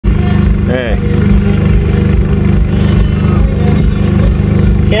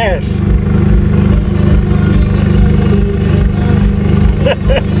Yes.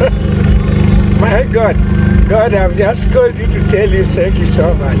 My God. God, I've just called you to tell you thank you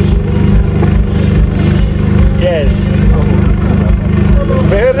so much. Yes.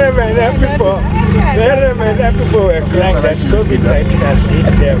 Very many people were crying that COVID-19 has hit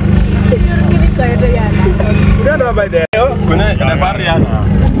them. You don't know about that?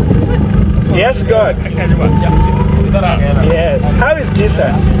 Yes, God. Yes. How is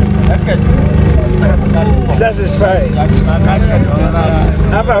Jesus? Satisfied.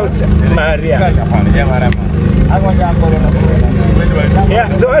 How about Maria?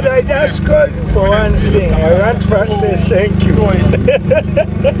 Yeah, God, I just called you for one thing. I want to first say thank you.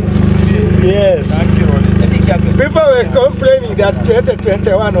 Yes. People were complaining that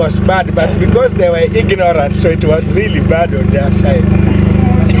 2021 was bad, but because they were ignorant, so it was really bad on their side.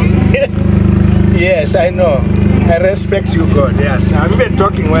 Yes, I know. I respect you, God. Yes, I'm even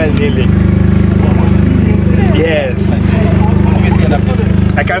talking while kneeling. Yes.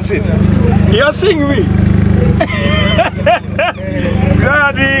 I can't sit. You're seeing me.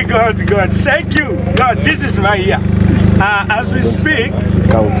 God. Thank you. God, this is my year. As we speak,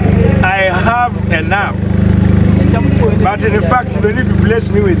 I have enough. But in fact, even if you bless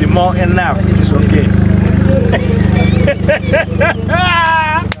me with more enough, it is okay.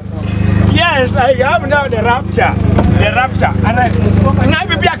 Yes, I have now the rapture. The rapture. And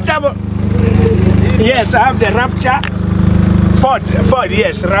yes, I have the rapture. Ford,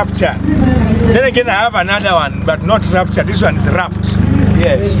 yes, rapture. Then again, I have another one, but not rapture. This one is wrapped.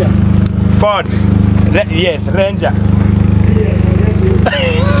 Yes. Ford. Yes, Ranger.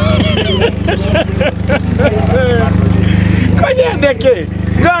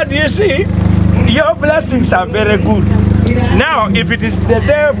 God, you see, your blessings are very good. Now, if it is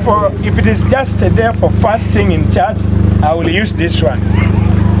just a day for fasting in church, I will use this one.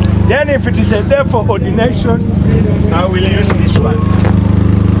 Then if it is a day for ordination, I will use this one.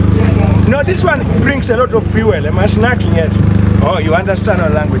 No, this one brings a lot of fuel. Am I snacking it? Oh, you understand our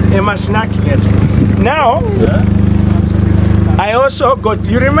language. Am I snacking it? Now, I also got,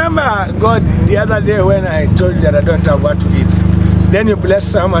 you remember, God, the other day when I told you that I don't have what to eat. Then you blessed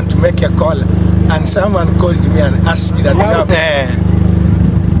someone to make a call, and someone called me and asked me that you have...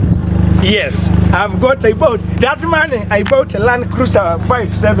 Yes, I've got, I bought that money. I bought a Land Cruiser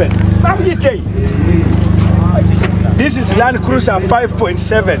 5.7. This is Land Cruiser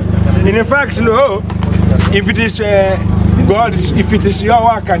 5.7. In fact, no, if it is if it is your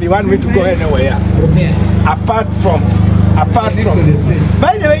work and you want me to go anywhere, apart from,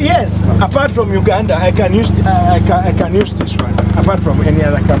 by the way, yes, apart from Uganda, I can use this one. Apart from any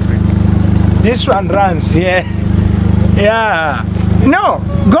other country, this one runs. Yeah. No,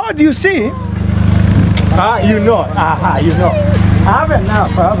 God, you see, you know, you know. I have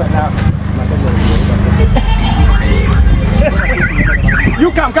enough.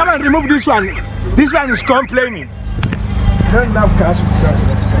 You come and remove this one. This one is complaining. Don't have cash.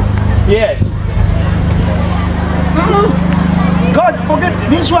 Yes. God, forget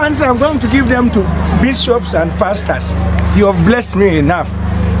these ones. I'm going to give them to bishops and pastors. You have blessed me enough.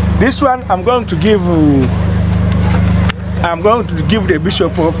 This one I'm going to give. The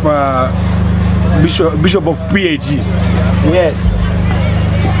bishop of PAG. Yes.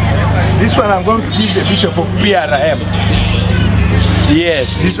 This one I'm going to give the bishop of PRM.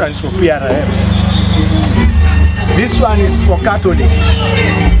 Yes, this one is for PRM. This one is for Catholic.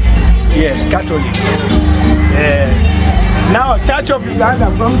 Yes, Catholic. Now, Church of Uganda,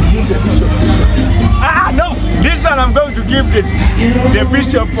 I'm going to give the bishop. No! This one I'm going to give the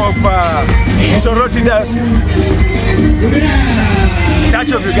bishop of Soroti Diocese.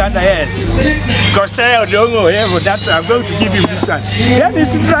 Church of Uganda, yes. Because that I'm going to give him this one. Then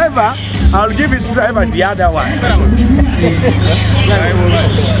his driver, I'll give his driver the other one.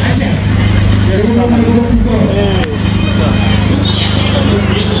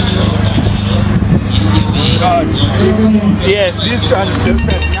 God. Yes, this one is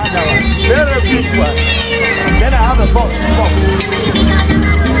another one. Very big one. Then I have a box.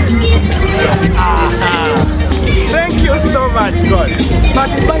 Thank you so much, God. But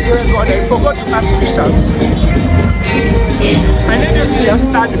by the way, God, I forgot to ask you something. I need you to just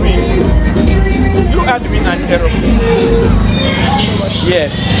add me. You add me an aeroplane.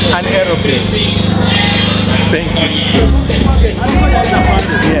 Yes, an aeroplane. Thank you.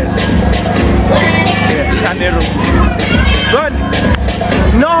 Yes. Yes, an aeroplane. God,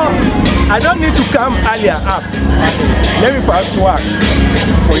 no, I don't need to come earlier up. Let me first work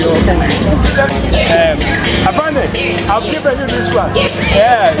for your own. Afane, I've given you this one.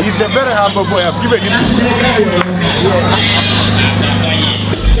 Yeah, he's a very humble boy. I've given you this one.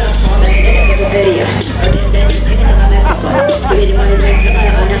 Yeah. Oh,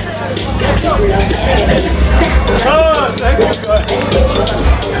 thank you, God.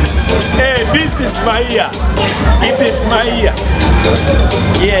 Hey, this is my year. It is my year.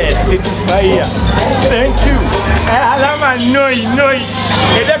 Yes, it is my year. Thank you. Alama noi.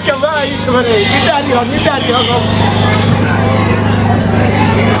 Eda kama ikore. Idari.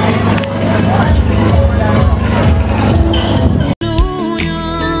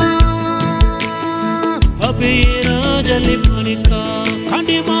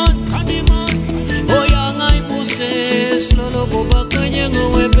 Kandiman, oh yang ai puse, slolo boba kanya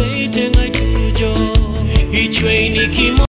ngowe bete ngai tujo, ichwe ni kimo.